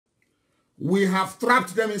We have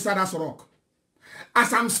trapped them inside Aso Rock.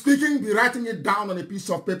 As I'm speaking, be writing it down on a piece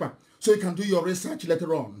of paper so you can do your research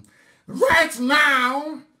later on. Right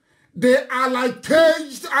now, they are like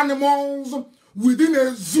caged animals within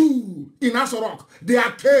a zoo in Aso Rock. They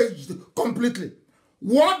are caged completely.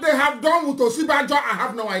 What they have done with Osibajo, I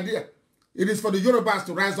have no idea. It is for the Yorubas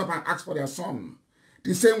to rise up and ask for their son.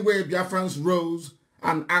 The same way Biafrans rose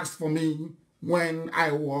and asked for me when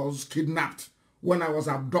I was kidnapped, when I was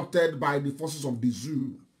abducted by the forces of the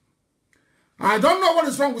zoo. I don't know what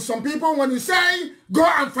is wrong with some people. When you say, go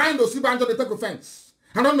and find Osibajo, they take offense.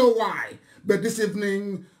 I don't know why. But this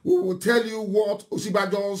evening, we will tell you what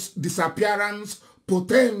Osibajo's disappearance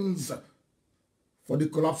portends for the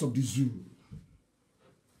collapse of the zoo.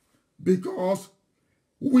 Because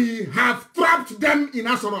we have trapped them in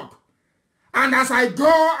Aso Rock. And as I go,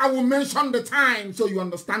 I will mention the time so you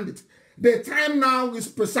understand it. The time now is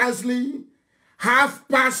precisely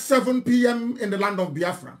 7:30 p.m. in the land of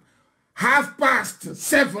Biafra.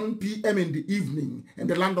 7:30 p.m. in the evening in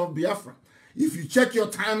the land of Biafra. If you check your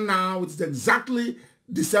time now, it's exactly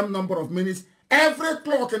the same number of minutes. Every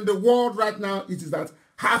clock in the world right now, it is at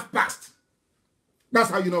 7:30. That's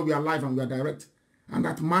how you know we are live and we are direct. And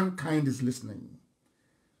that mankind is listening.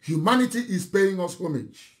 Humanity is paying us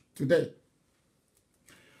homage today.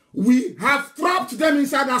 We have trapped them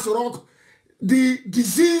inside Aso Rock, the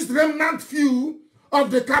diseased remnant few of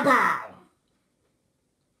the Cabal.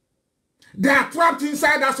 They are trapped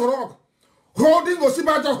inside Aso Rock, holding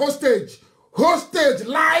Osibajo hostage,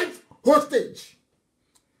 live hostage.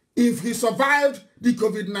 If he survived the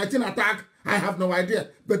COVID-19 attack, I have no idea,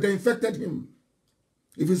 but they infected him.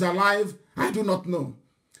 If he's alive, I do not know.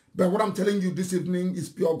 But what I'm telling you this evening is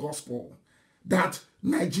pure gospel, that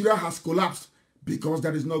Nigeria has collapsed because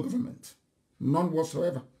there is no government. None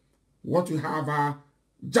whatsoever. What we have are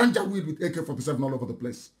janjaweed with AK-47 all over the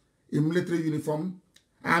place. In military uniform,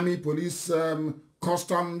 army, police,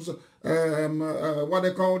 customs, what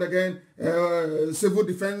they called again, civil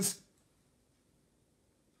defense.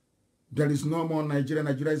 There is no more Nigeria.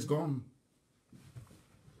 Nigeria is gone.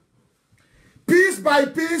 Piece by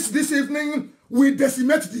piece this evening, we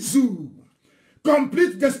decimate the zoo.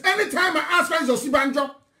 Complete this. Anytime I ask for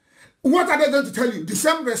Osibajo, what are they going to tell you? The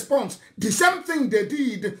same response. The same thing they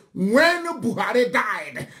did when Buhari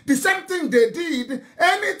died. The same thing they did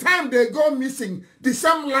anytime they go missing. The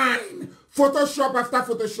same line. Photoshop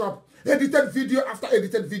after Photoshop. Edited video after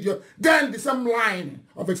edited video. Then the same line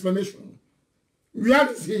of explanation. Where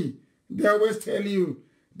is he? They always tell you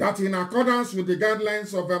that in accordance with the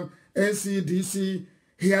guidelines of NCDC,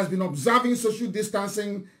 he has been observing social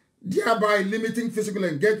distancing, thereby limiting physical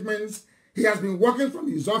engagements. He has been working from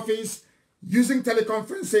his office, using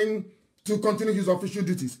teleconferencing to continue his official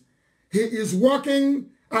duties. He is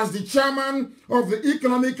working as the chairman of the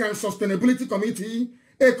Economic and Sustainability Committee,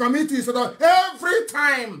 a committee so that every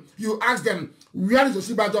time you ask them, where is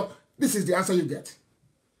Osibajo, this is the answer you get.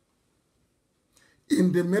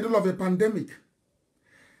 In the middle of a pandemic,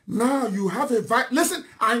 now you have a listen,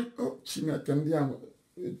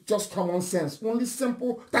 just common sense, only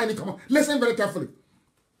simple, tiny common. Listen very carefully.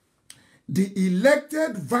 The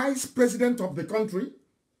elected vice president of the country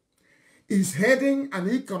is heading a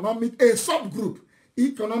subgroup,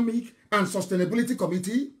 Economic and Sustainability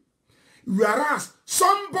Committee, whereas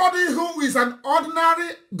somebody who is an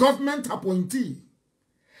ordinary government appointee,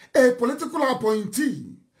 a political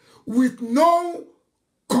appointee with no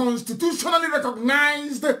constitutionally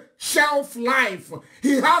recognized shelf life,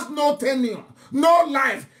 he has no tenure, no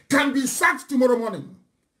life, can be sacked tomorrow morning,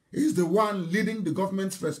 is the one leading the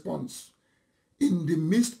government's response in the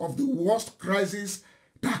midst of the worst crisis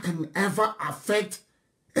that can ever affect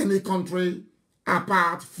any country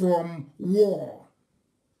apart from war.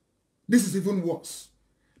 This is even worse,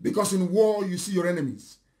 because in war you see your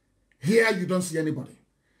enemies. Here you don't see anybody.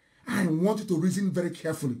 I want you to reason very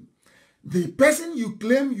carefully. The person you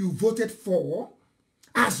claim you voted for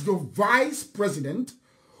as your vice president,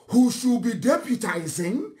 who should be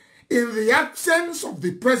deputizing in the absence of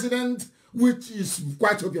the president, which is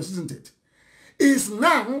quite obvious, isn't it, is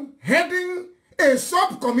now heading a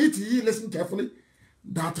subcommittee, listen carefully,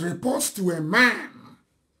 that reports to a man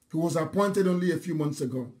who was appointed only a few months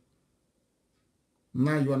ago.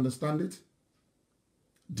 Now you understand it?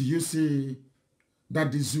 Do you see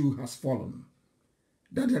that the zoo has fallen?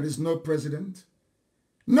 That there is no president,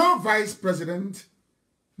 no vice president,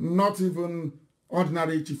 not even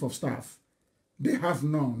ordinary chief of staff. They have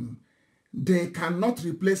none. They cannot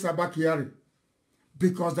replace Abakari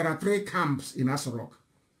because there are 3 camps in Aso Rock.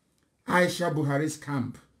 Aisha Buhari's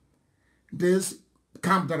camp, this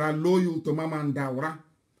camp that are loyal to Mama and Daura,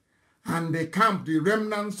 and they camp the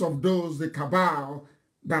remnants of those, the cabal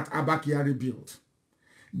that Abakari built.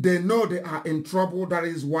 They know they are in trouble. That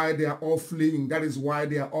is why they are all fleeing. That is why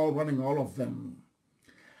they are all running, all of them.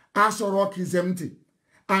 Aso Rock is empty.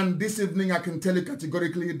 And this evening, I can tell you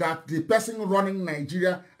categorically that the person running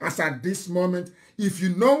Nigeria as at this moment, if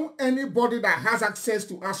you know anybody that has access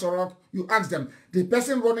to Aso Rock, you ask them. The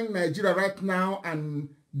person running Nigeria right now and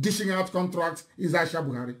dishing out contracts is Aisha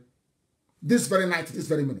Buhari. This very night, this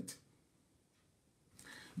very minute.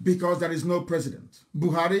 Because there is no president.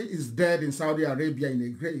 Buhari is dead in Saudi Arabia in a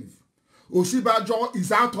grave. Osibajo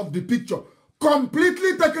is out of the picture.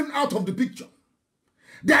 Completely taken out of the picture.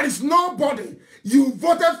 There is nobody you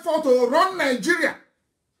voted for to run Nigeria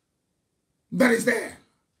that is there.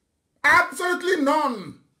 Absolutely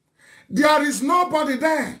none. There is nobody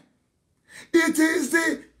there. It is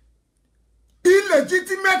the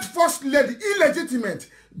illegitimate first lady. Illegitimate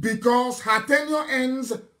because her tenure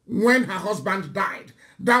ends when her husband died.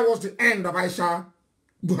 That was the end of Aisha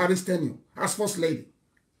Buhari's tenure as first lady.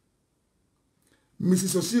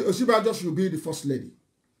 Mrs. Osibajo should be the first lady.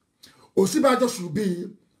 Osibajo should be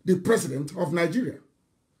the president of Nigeria.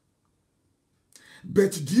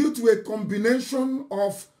 But due to a combination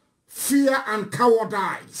of fear and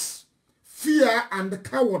cowardice,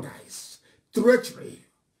 treachery,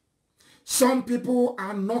 some people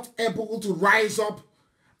are not able to rise up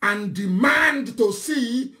and demand to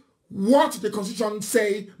see what the Constitution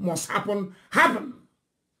say must happen.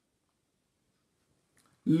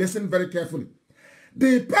 Listen very carefully.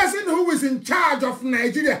 The person who is in charge of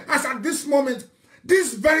Nigeria, as at this moment,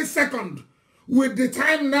 this very second, with the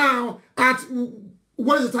time now at,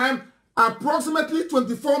 what is the time? Approximately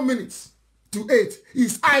 24 minutes to 8,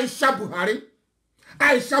 is Aisha Buhari.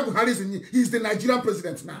 Aisha Buhari is the Nigerian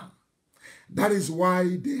president now. That is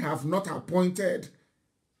why they have not appointed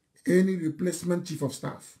any replacement chief of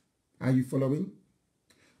staff. Are you following?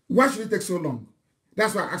 Why should it take so long?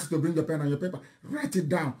 That's why I asked you to bring your pen and your paper. Write it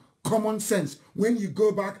down. Common sense. When you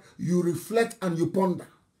go back, you reflect and you ponder.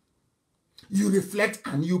 You reflect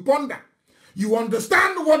and you ponder. You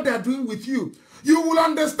understand what they're doing with you. You will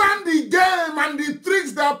understand the game and the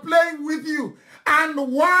tricks they're playing with you and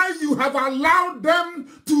why you have allowed them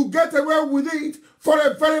to get away with it for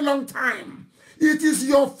a very long time. It is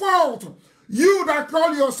your fault. You that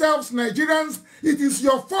call yourselves Nigerians, it is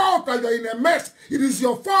your fault that you're in a mess. It is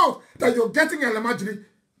your fault that you're getting Alamajiri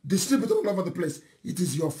distributed all over the place. It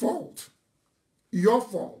is your fault. Your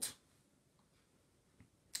fault.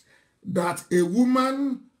 That a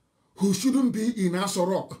woman who shouldn't be in Aso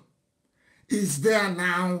Rock is there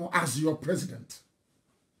now as your president.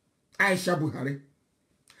 Aisha Buhari.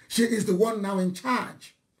 She is the one now in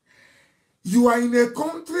charge. You are in a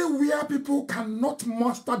country where people cannot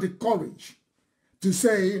muster the courage to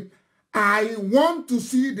say, I want to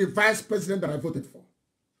see the vice president that I voted for.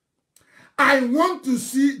 I want to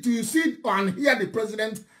see and hear the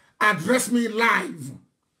president address me live.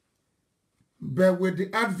 But with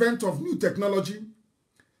the advent of new technology,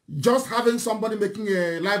 just having somebody making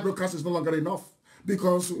a live broadcast is no longer enough.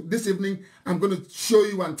 Because this evening, I'm going to show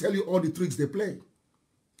you and tell you all the tricks they play.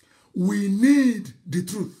 We need the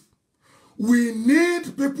truth. We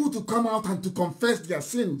need people to come out and to confess their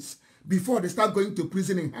sins before they start going to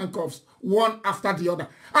prison in handcuffs, one after the other.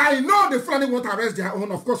 I know the Fulani won't arrest their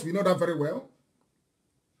own. Of course, we know that very well.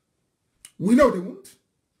 We know they won't.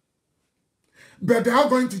 But they are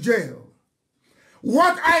going to jail.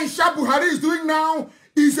 What Aisha Buhari is doing now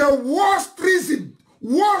is a worse treason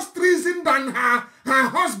than her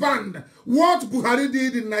husband. What Buhari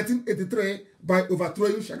did in 1983 by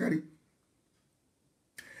overthrowing Shagari.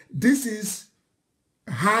 This is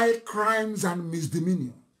high crimes and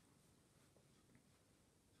misdemeanor.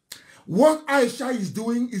 What Aisha is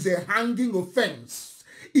doing is a hanging offense.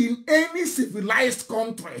 In any civilized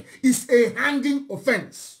country, it's a hanging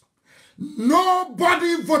offense.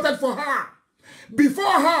 Nobody voted for her.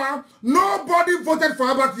 Before her, nobody voted for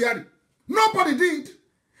Abakari. Nobody did.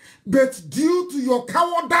 But due to your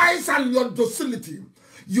cowardice and your docility,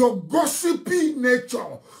 your gossipy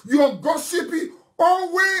nature, your gossipy,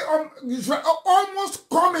 almost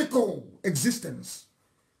comical existence,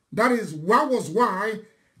 that is why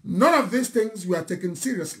none of these things were taken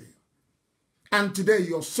seriously. And today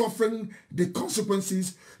you're suffering the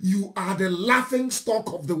consequences. You are the laughing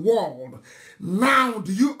stock of the world. Now,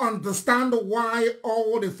 do you understand why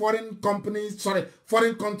all the foreign countries,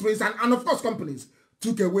 and of course companies,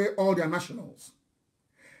 took away all their nationals?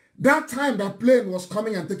 That time that plane was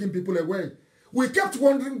coming and taking people away, we kept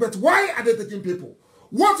wondering, but why are they taking people?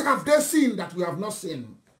 What have they seen that we have not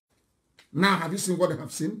seen? Now, have you seen what they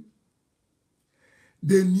have seen?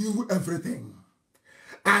 They knew everything.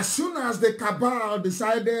 As soon as the cabal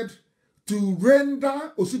decided to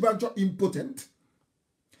render Osinbajo impotent,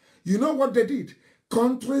 you know what they did?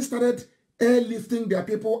 Countries started airlifting their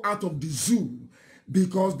people out of the zoo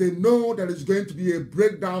because they know there is going to be a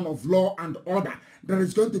breakdown of law and order. There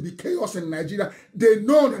is going to be chaos in Nigeria. They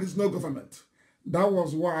know there is no government. That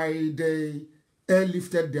was why they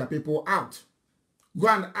airlifted their people out. Go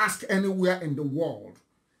and ask anywhere in the world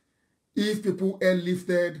if people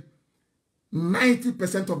airlifted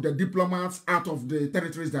 90% of the diplomats out of the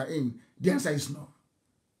territories they're in. The answer is no.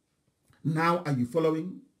 Now are you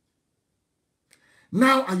following?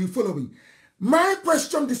 Now are you following? My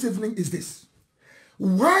question this evening is this.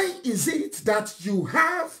 Why is it that you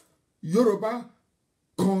have Yoruba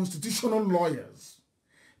constitutional lawyers,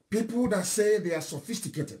 people that say they are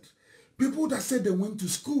sophisticated, people that say they went to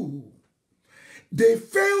school? They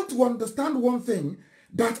fail to understand one thing,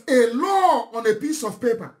 that a law on a piece of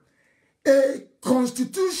paper, a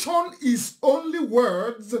constitution is only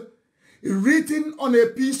words written on a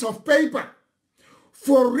piece of paper.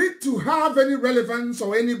 For it to have any relevance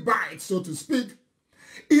or any bite, so to speak,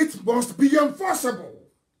 it must be enforceable.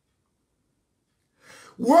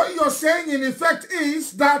 What you're saying in effect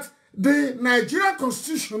is that the Nigerian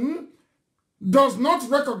Constitution does not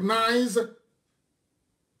recognize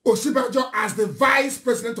Osinbajo as the Vice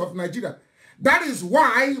President of Nigeria. That is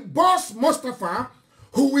why Boss Mustafa,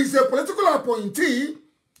 who is a political appointee,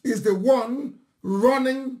 is the one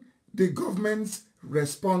running the government's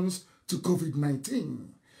response to COVID-19.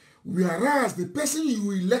 Whereas the person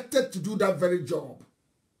you elected to do that very job,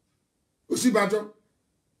 Osinbajo,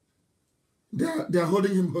 they are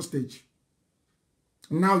holding him hostage.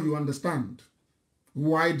 Now you understand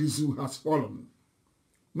why the zoo has fallen.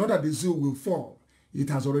 Not that the zoo will fall. It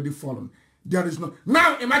has already fallen. There is no...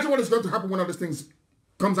 Now imagine what is going to happen when all these things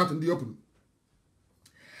comes out in the open.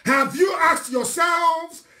 Have you asked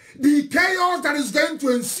yourselves the chaos that is going to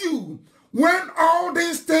ensue when all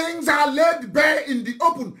these things are laid bare in the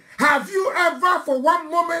open? Have you ever for one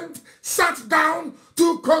moment sat down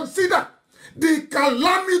to consider the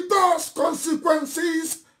calamitous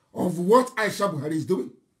consequences of what Aisha Buhari is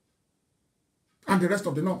doing and the rest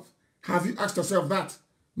of the North? Have you asked yourself that?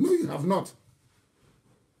 No, you have not.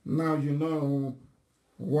 Now you know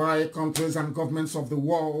why countries and governments of the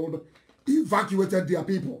world evacuated their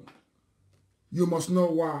people. You must know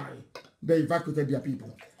why they evacuated their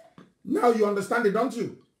people. Now you understand it, don't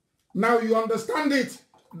you? Now you understand it,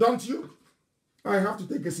 don't you? I have to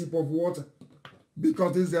take a sip of water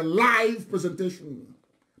because this is a live presentation,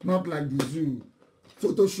 not like the zoo.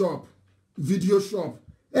 Photoshop, video shop,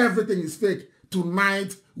 everything is fake.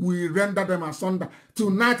 Tonight, we render them asunder.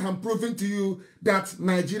 Tonight, I'm proving to you that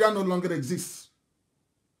Nigeria no longer exists.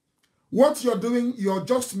 What you're doing, you're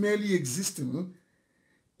just merely existing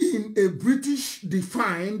in a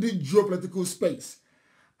British-defined geopolitical space.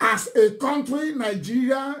 As a country,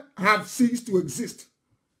 Nigeria have ceased to exist.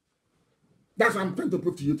 That's what I'm trying to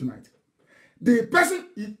prove to you tonight. The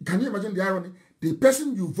person, can you imagine the irony? The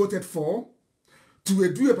person you voted for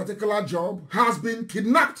to do a particular job has been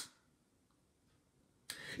kidnapped.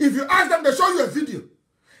 If you ask them, they show you a video.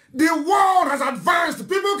 The world has advanced.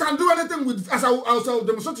 People can do anything with, as I'll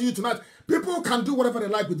demonstrate to you tonight, people can do whatever they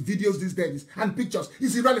like with videos these days and pictures.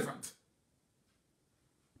 It's irrelevant.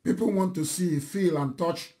 People want to see, feel, and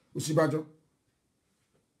touch Osinbajo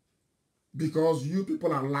because you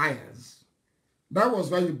people are liars. That was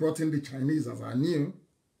why you brought in the Chinese, as I knew.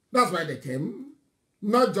 That's why they came.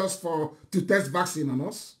 Not just to test vaccine on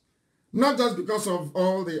us. Not just because of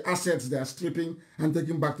all the assets they are stripping and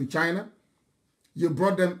taking back to China. You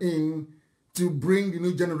brought them in to bring the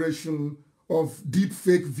new generation of deep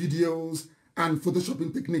fake videos and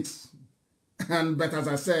photoshopping techniques. But as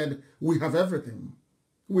I said, we have everything.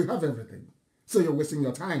 We have everything. So you're wasting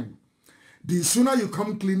your time. The sooner you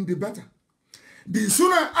come clean, the better. The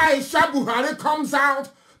sooner Aisha Buhari comes out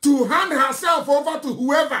to hand herself over to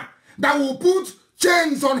whoever that will put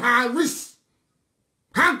chains on her wrists,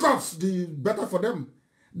 handcuffs, the better for them.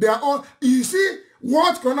 They are all, you see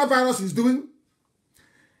what coronavirus is doing?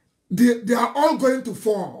 They are all going to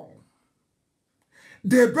fall.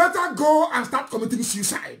 They better go and start committing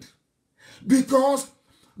suicide. Because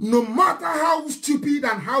no matter how stupid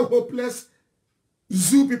and how hopeless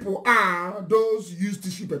zoo people are, those use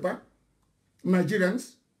tissue paper,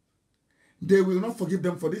 Nigerians, they will not forgive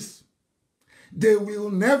them for this. They will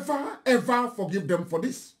never, ever forgive them for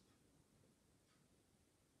this.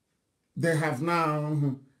 They have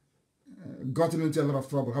now gotten into a lot of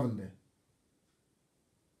trouble, haven't they?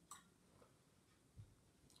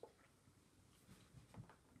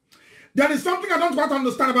 There is something I don't quite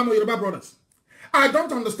understand about my Yoruba brothers. I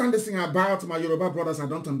don't understand this thing about my Yoruba brothers. I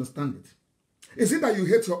don't understand it. Is it that you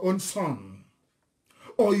hate your own son?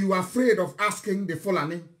 Or you are afraid of asking the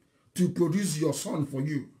Fulani to produce your son for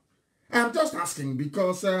you? I'm just asking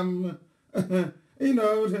because, you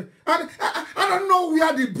know, I don't know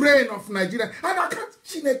where the brain of Nigeria, I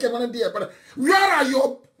can't, but where are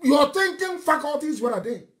your thinking faculties? Where are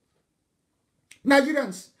they?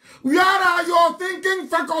 Nigerians, where are your thinking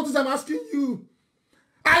faculties? I'm asking you.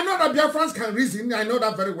 I know that Biafrans can reason. I know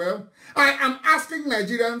that very well. I am asking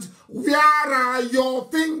Nigerians, where are your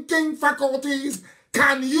thinking faculties?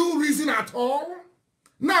 Can you reason at all?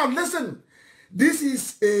 Now, listen. This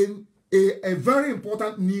is a very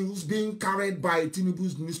important news being carried by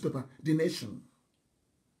Tinubu's newspaper, The Nation.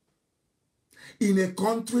 In a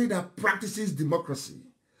country that practices democracy,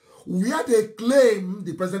 where they claim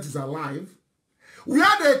the president is alive,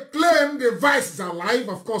 where they claim the vice is alive,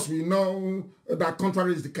 of course we know that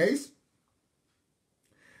contrary is the case.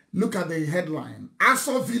 Look at the headline,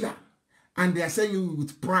 Aso Villa, and they are saying it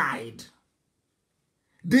with pride.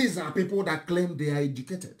 These are people that claim they are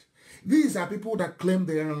educated. These are people that claim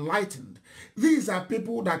they are enlightened. These are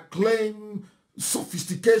people that claim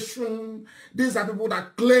sophistication. These are people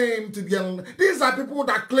that claim to be, these are people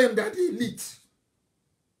that claim they're the elite.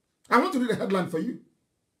 I want to read the headline for you.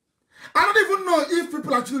 I don't even know if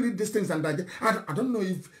people actually read these things and digest. I don't know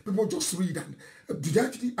if people just read and do they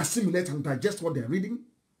actually assimilate and digest what they're reading.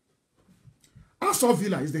 Aso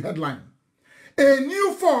Villa is the headline. A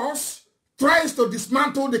new force tries to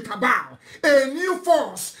dismantle the cabal. A new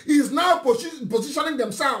force is now positioning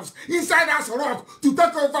themselves inside Aso Rock to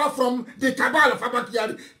take over from the cabal of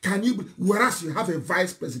Abakari. Can you, whereas you have a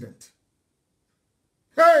vice president?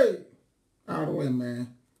 Hey, ROM,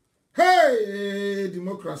 hey,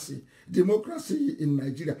 democracy in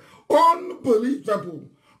Nigeria, unbelievable,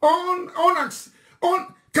 can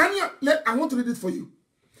you, I want to read it for you.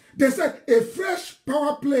 They said a fresh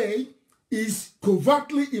power play is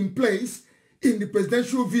covertly in place in the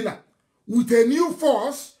presidential villa with a new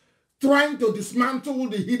force trying to dismantle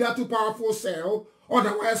the hitherto powerful cell,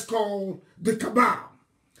 otherwise called the cabal.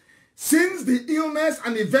 Since the illness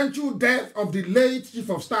and eventual death of the late Chief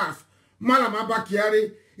of Staff, Malam Abba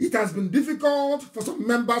Kyari, it has been difficult for some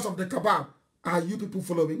members of the cabal. Are you people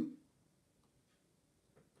following?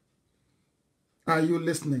 Are you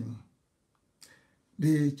listening?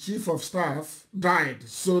 The Chief of Staff died,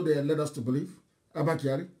 so they led us to believe, Abba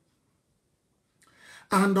Kyari.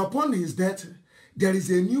 And upon his death, there is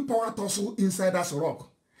a new power tussle inside Aso Rock.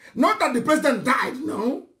 Not that the president died,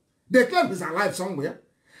 no. They claim he's alive somewhere.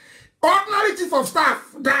 Ordinary Chief of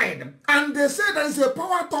Staff died, and they say there is a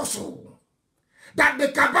power tussle, that the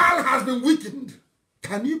cabal has been weakened.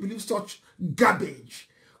 Can you believe such garbage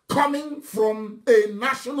coming from a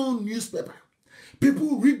national newspaper?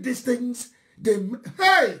 People read these things, they,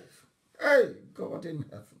 hey, God in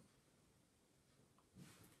heaven.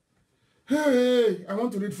 Hey, I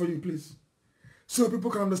want to read for you, please, so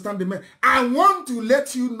people can understand the man. I want to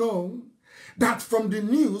let you know that from the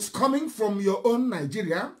news coming from your own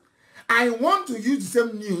Nigeria, I want to use the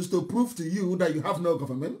same news to prove to you that you have no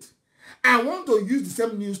government. I want to use the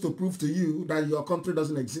same news to prove to you that your country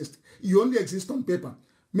doesn't exist. You only exist on paper,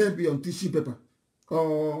 maybe on tissue paper,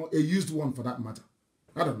 or a used one for that matter.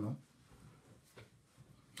 I don't know.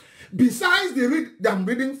 Besides I'm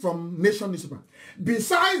reading from Nation newspaper.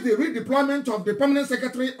 Besides the redeployment of the permanent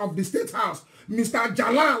secretary of the State House, Mr.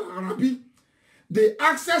 Jalal Arabi, the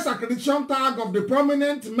access accreditation tag of the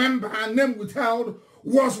prominent member and name withheld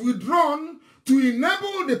was withdrawn to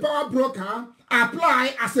enable the power broker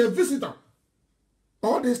apply as a visitor.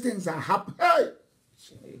 All these things are happening. Hey,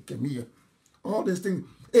 come here. All these things.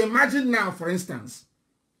 Imagine now, for instance,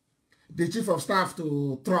 the chief of staff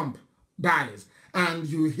to Trump dies, and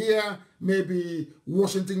you hear maybe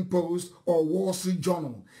Washington Post or Wall Street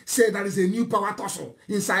Journal say there is a new power tussle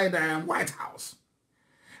inside the White House.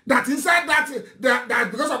 That inside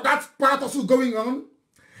that because of that power tussle going on,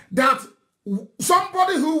 that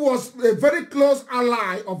somebody who was a very close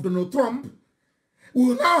ally of Donald Trump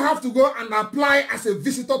will now have to go and apply as a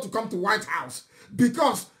visitor to come to White House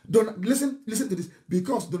because, listen to this,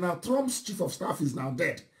 because Donald Trump's chief of staff is now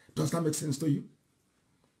dead. Does that make sense to you?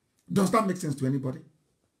 Does that make sense to anybody?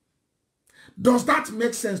 Does that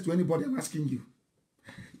make sense to anybody? I'm asking you.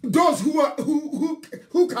 Those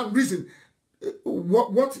who can reason,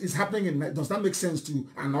 what is happening in Nigeria, does that make sense to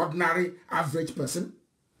an ordinary, average person?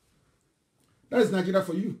 That is Nigeria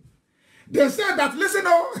for you. They said that, listen,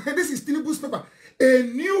 this is Tinubu's paper. A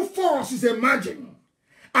new force is emerging,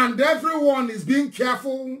 and everyone is being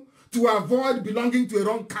careful to avoid belonging to a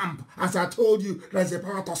wrong camp. As I told you, there's a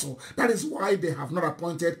power tussle. That is why they have not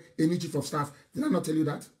appointed a new chief of staff. Did I not tell you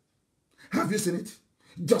that? Have you seen it?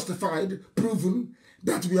 Justified, proven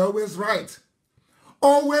that we are always right.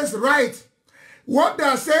 Always right. What they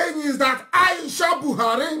are saying is that Aisha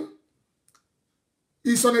Buhari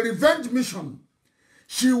is on a revenge mission.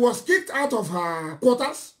 She was kicked out of her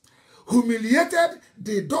quarters, humiliated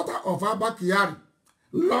the daughter of Abba Kyari,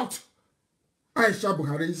 locked Aisha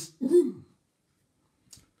Buhari's room,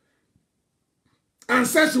 and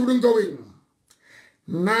said she wouldn't go in.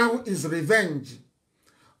 Now is revenge.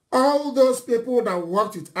 All those people that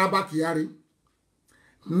worked with Abba Kyari,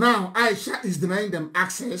 now Aisha is denying them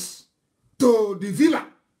access to the villa,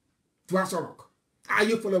 to Asorok. Are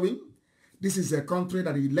you following? This is a country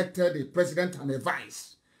that elected a president and a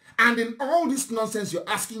vice. And in all this nonsense, you're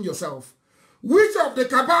asking yourself, which of the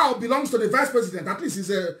cabal belongs to the vice president? At least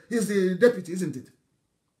he's the deputy, isn't it?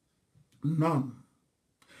 None.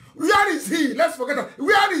 Where is he? Let's forget that.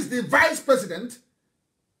 Where is the vice president?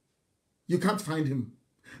 You can't find him.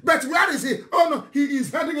 But where is he? Oh no, he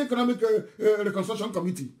is heading economic reconstruction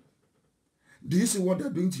committee. Do you see what they're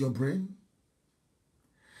doing to your brain?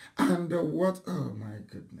 And what? Oh my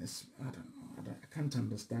goodness! I don't know. I can't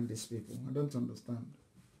understand these people. I don't understand.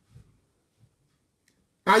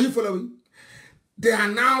 Are you following? They are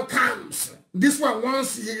now camps. This one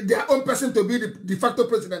wants their own person to be the de facto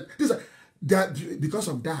president. Because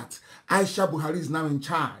of that, Aisha Buhari is now in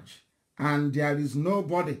charge. And there is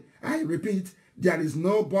nobody, I repeat, there is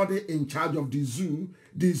nobody in charge of the zoo.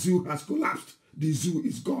 The zoo has collapsed. The zoo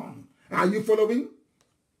is gone. Are you following?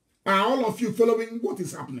 Are all of you following what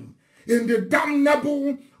is happening in the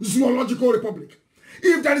damnable zoological republic?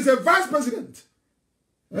 If there is a vice president,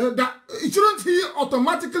 shouldn't he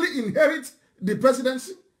automatically inherit the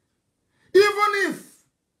presidency? Even if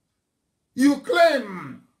you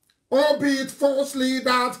claim, albeit falsely,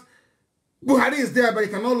 that Buhari is there but he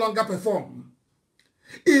can no longer perform,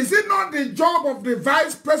 is it not the job of the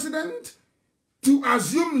vice president to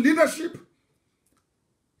assume leadership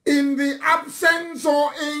in the absence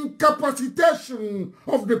or incapacitation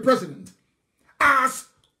of the president as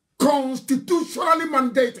constitutionally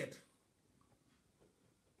mandated?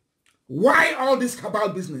 Why all this cabal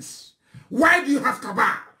business? Why do you have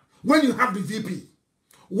cabal when you have the VP?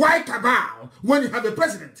 Why cabal when you have the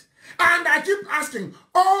president? And I keep asking,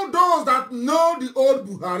 all those that know the old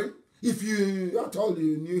Buhari, if you at all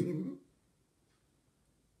you knew him,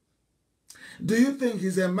 do you think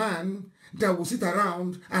he's a man that will sit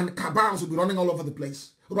around and cabals will be running all over the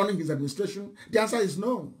place, running his administration? The answer is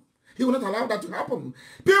no. He will not allow that to happen.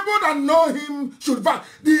 People that know him should vote.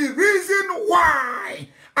 The reason why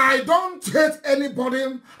I don't hate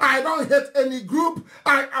anybody, I don't hate any group,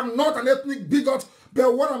 I am not an ethnic bigot,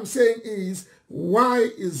 but what I'm saying is, why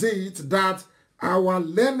is it that our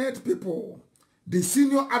learned people, the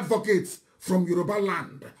senior advocates from Yoruba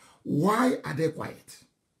land, why are they quiet?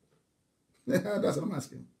 That's what I'm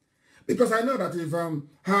asking. Because I know that if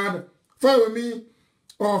had Fawemi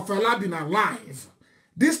or Fela been alive,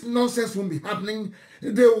 this nonsense won't be happening.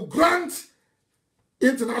 They will grant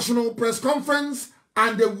international press conference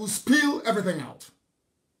and they will spill everything out.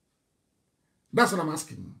 That's what I'm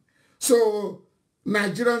asking. So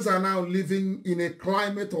Nigerians are now living in a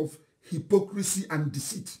climate of hypocrisy and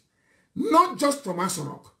deceit. Not just from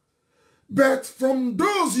Asorok, but from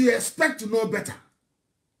those you expect to know better.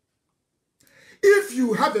 If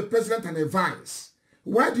you have a president and a vice,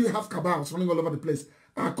 why do you have cabals running all over the place,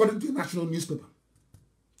 according to the national newspaper,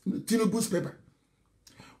 Tinubu's paper?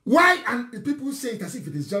 Why? And people say it as if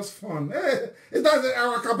it is just fun. It does.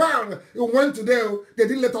 Our cabal went today, they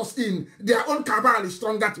didn't let us in. Their own cabal is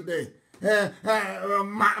stronger today.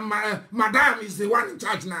 Madame is the one in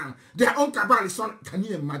charge now. Their own cabal is strong. Can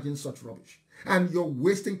you imagine such rubbish? And you're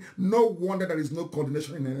wasting. No wonder there is no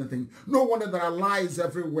coordination in anything. No wonder there are lies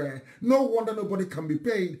everywhere. No wonder nobody can be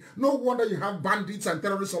paid. No wonder you have bandits and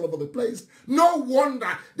terrorists all over the place. No wonder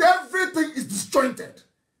everything is disjointed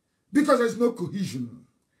because there's no cohesion.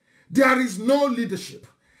 There is no leadership.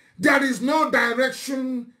 There is no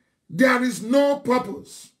direction. There is no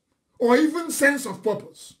purpose or even sense of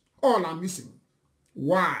purpose. All are missing.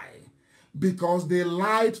 Why? Because they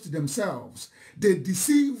lied to themselves. They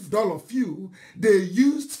deceived all of you. They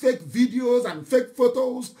used fake videos and fake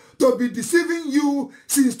photos to be deceiving you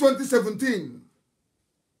since 2017.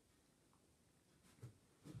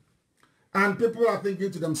 And people are thinking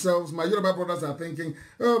to themselves, my Yoruba brothers are thinking,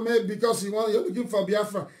 oh, maybe because you're looking for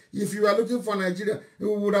Biafra. If you are looking for Nigeria, we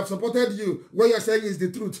would have supported you. What you're saying is the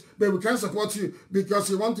truth, but we can't support you because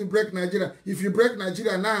you want to break Nigeria. If you break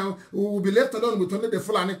Nigeria now, we will be left alone with only the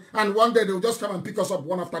Fulani, and one day they will just come and pick us up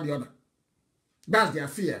one after the other. That's their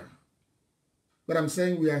fear. But I'm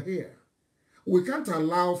saying we are here. We can't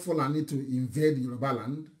allow Fulani to invade Yoruba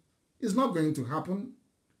land. It's not going to happen.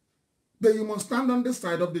 But you must stand on the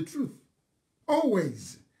side of the truth.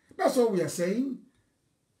 Always. That's what we are saying.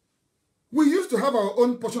 We used to have our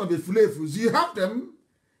own portion of the Fulefus. You have them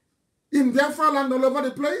in Biafra land all over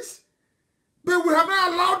the place. But we have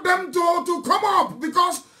not allowed them to come up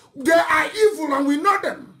because they are evil and we know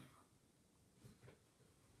them.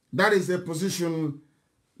 That is a position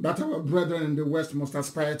that our brethren in the West must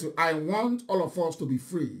aspire to. I want all of us to be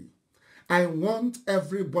free. I want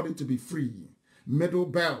everybody to be free. Middle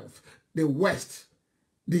Belt, the West,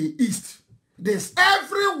 the East. There's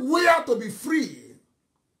everywhere to be free.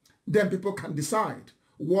 Then people can decide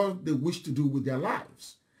what they wish to do with their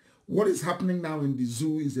lives. What is happening now in the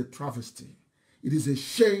zoo is a travesty. It is a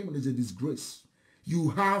shame. It is a disgrace. You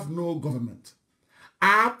have no government.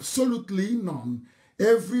 Absolutely none.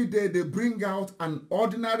 Every day they bring out an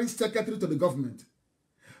ordinary secretary to the government.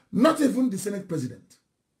 Not even the Senate president.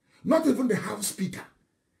 Not even the House Speaker.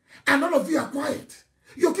 And all of you are quiet.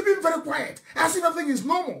 You're keeping very quiet, as if everything is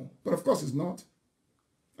normal. But of course it's not.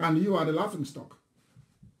 And you are the laughingstock.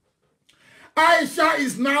 Aisha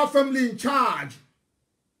is now firmly in charge.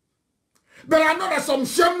 But I know that some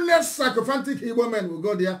shameless, sycophantic Igbo men will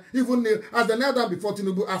go there, even as they knelt down before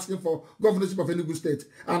Tinubu asking for governorship of Enugu State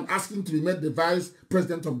and asking to be made the vice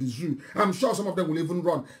president of the zoo. I'm sure some of them will even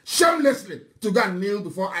run shamelessly to go and kneel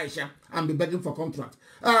before Aisha and be begging for contract.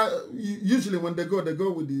 Usually when they go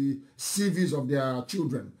with the CVs of their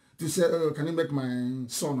children to say, oh, can you make my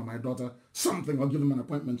son or my daughter something or give them an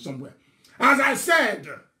appointment somewhere? As I said,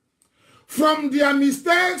 from their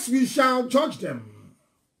mistakes we shall judge them.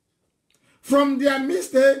 From their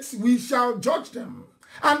mistakes, we shall judge them.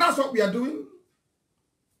 And that's what we are doing.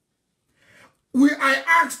 I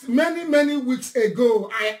asked many weeks ago,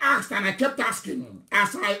 I asked and I kept asking,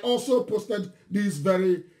 as I also posted this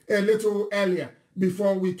a little earlier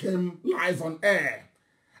before we came live on air.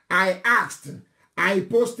 I asked, I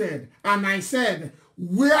posted, and I said,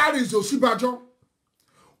 where is Osibajo?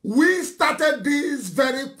 We started this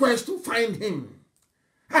very quest to find him.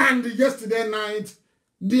 And yesterday night,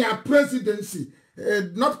 their presidency,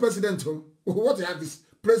 not president, what you have is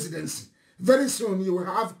presidency. Very soon you will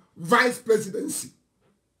have vice presidency.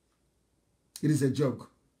 It is a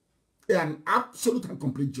joke. An absolute and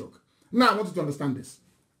complete joke. Now I want you to understand this.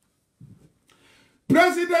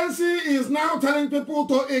 Presidency is now telling people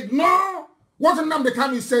to ignore what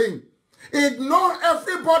Nnamdi is saying. Ignore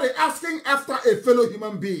everybody asking after a fellow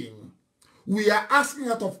human being. We are asking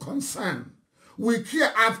out of concern. We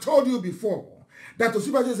care. I've told you before that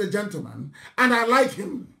Osibajo is a gentleman, and I like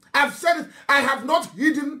him. I've said it. I have not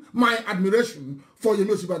hidden my admiration for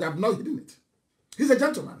Yemi Osibajo. I have not hidden it. He's a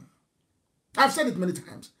gentleman. I've said it many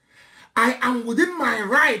times. I am within my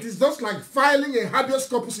right. It's just like filing a habeas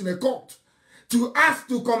corpus in a court to ask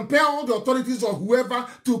to compel the authorities or whoever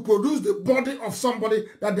to produce the body of somebody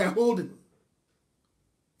that they are holding.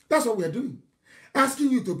 That's what we are doing.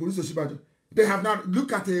 Asking you to produce Osibajo. They have now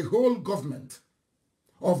looked at a whole government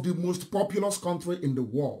of the most populous country in the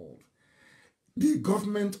world. The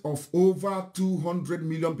government of over 200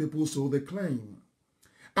 million people, so they claim.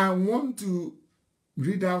 I want to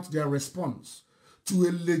read out their response to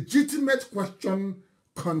a legitimate question,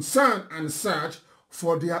 concern, and search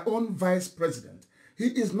for their own vice president. He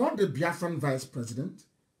is not the Biafran vice president.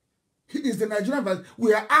 He is the Nigerian vice.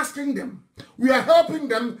 We are asking them. We are helping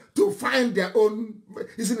them to find their own.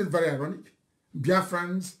 Isn't it very ironic?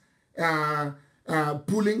 Biafrans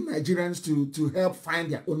pulling Nigerians to help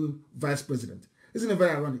find their own vice president. Isn't it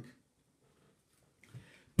very ironic?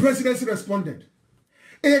 Presidency responded,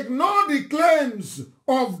 ignore the claims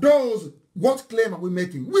of those. What claim are we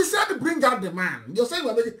making? We said bring out the man. You're saying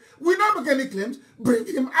we're not making any claims. Bring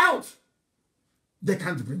him out. They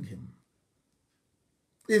can't bring him.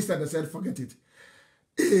 Instead they said forget it.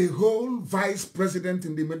 A whole vice president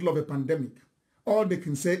in the middle of a pandemic. All they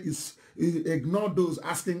can say is ignore those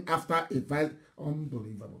asking after a vice.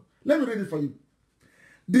 Unbelievable. Let me read it for you.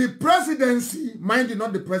 The presidency, mind you,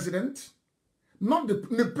 not the president, not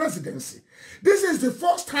the presidency. This is the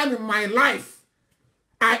first time in my life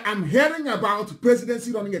I am hearing about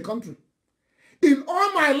presidency running a country. In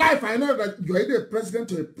all my life, I know that you're either a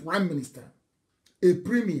president or a prime minister, a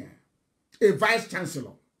premier, a vice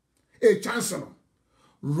chancellor, a chancellor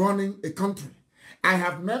running a country. I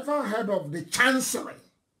have never heard of the chancery,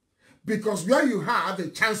 because where you have a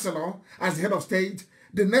chancellor as the head of state,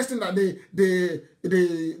 the next thing that the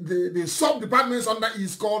sub-departments under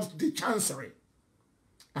is called the chancery.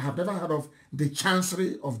 I have never heard of the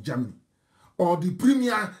chancery of Germany, or the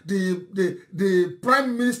premier, the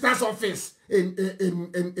prime minister's office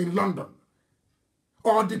in London,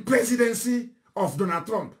 or the presidency of Donald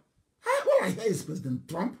Trump. All I hear is President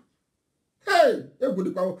Trump. Hey,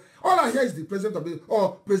 all I hear is the president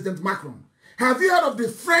or President Macron. Have you heard of the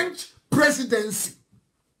French presidency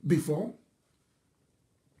before?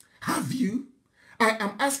 Have you? I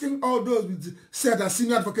am asking all those with said as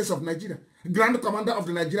senior advocates of Nigeria, Grand Commander of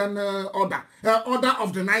the Nigerian Order, Order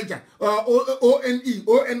of the Niger, ONE,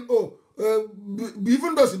 ONO,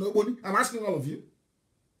 even those in Oboni, I'm asking all of you.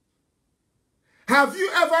 Have you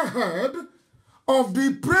ever heard of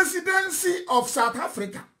the presidency of South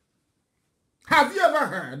Africa? Have you ever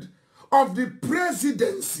heard of the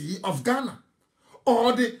presidency of Ghana,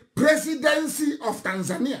 or the presidency of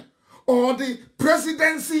Tanzania, or the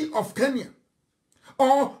presidency of Kenya,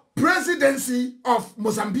 or presidency of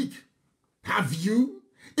Mozambique? Have you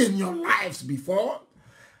in your lives before?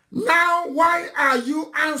 Now, why are you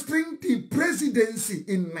answering the presidency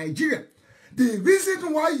in Nigeria? The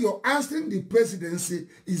reason why you're answering the presidency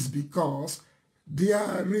is because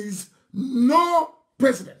there is no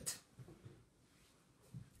president.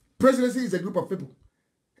 Presidency is a group of people,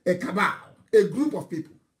 a cabal, a group of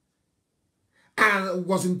people, and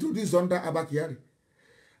was introduced under Abakari.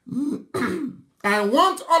 I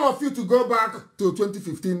want all of you to go back to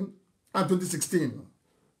 2015 and 2016.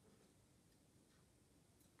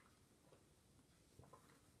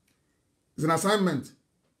 It's an assignment.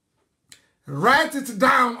 Write it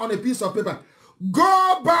down on a piece of paper.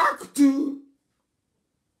 Go back to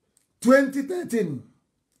 2013,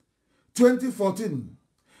 2014,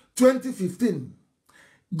 2015.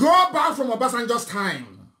 Go back from Obasanjo's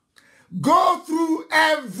time. Go through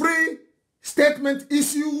every statement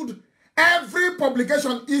issued, every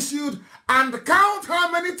publication issued, and count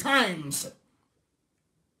how many times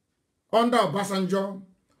under Obasanjo,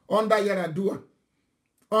 under Yar'Adua,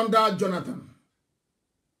 under Jonathan,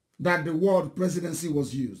 that the word presidency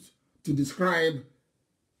was used to describe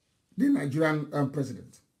the Nigerian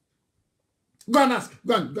president. Go and ask,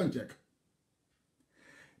 go and check.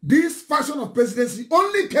 This fashion of presidency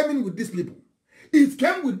only came in with these people. It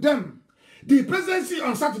came with them. The presidency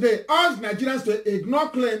on Saturday urged Nigerians to ignore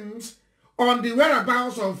claims on the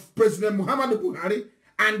whereabouts of President Muhammadu Buhari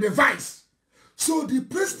and the vice. So the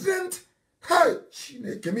president, hey,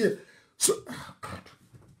 came here. So, oh God.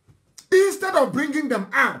 Instead of bringing them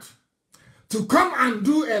out to come and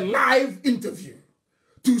do a live interview,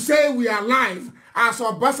 to say we are live, as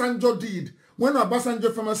Obasanjo did, when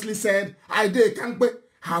Obasanjo famously said, I dey Kangbe,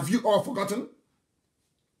 have you all forgotten?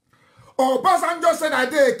 Obasanjo said, I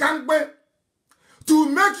dey Kangbe, to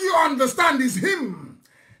make you understand is him.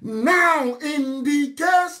 Now, in the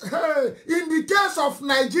case of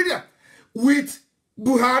Nigeria, with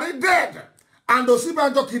Buhari dead and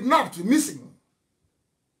Osibanjo kidnapped, missing,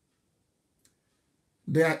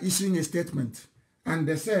 they are issuing a statement, and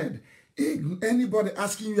they said, anybody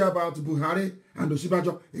asking you about Buhari and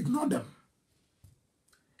Osibanjo, ignore them.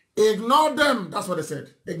 Ignore them. That's what they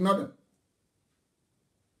said. Ignore them.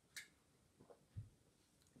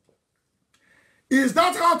 Is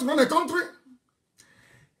that how to run a country?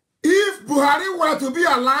 If Buhari were to be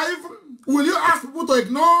alive, will you ask people to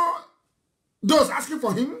ignore those asking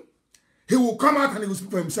for him? He will come out and he will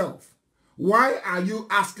speak for himself. Why are you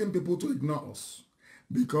asking people to ignore us?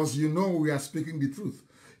 Because you know we are speaking the truth.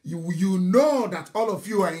 You know that all of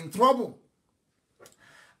you are in trouble.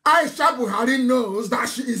 Aisha Buhari knows that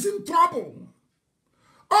she is in trouble.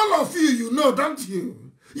 All of you, you know, don't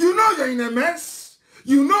you? You know you're in a mess.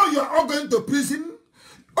 You know you're all going to prison.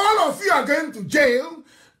 All of you are going to jail.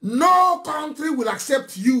 No country will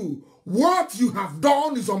accept you. What you have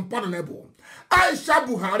done is unpardonable. Aisha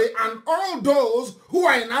Buhari and all those who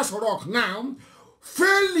are in Asorok now,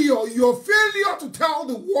 your failure to tell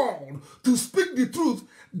the world, to speak the truth,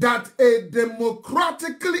 that a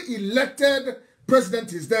democratically elected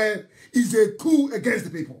president is there, is a coup against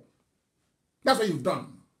the people. That's what you've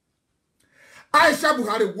done. Aisha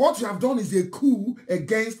Buhari, what you have done is a coup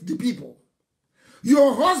against the people.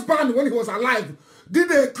 Your husband, when he was alive,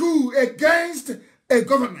 did a coup against a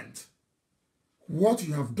government. What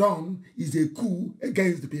you have done is a coup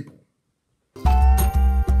against the people.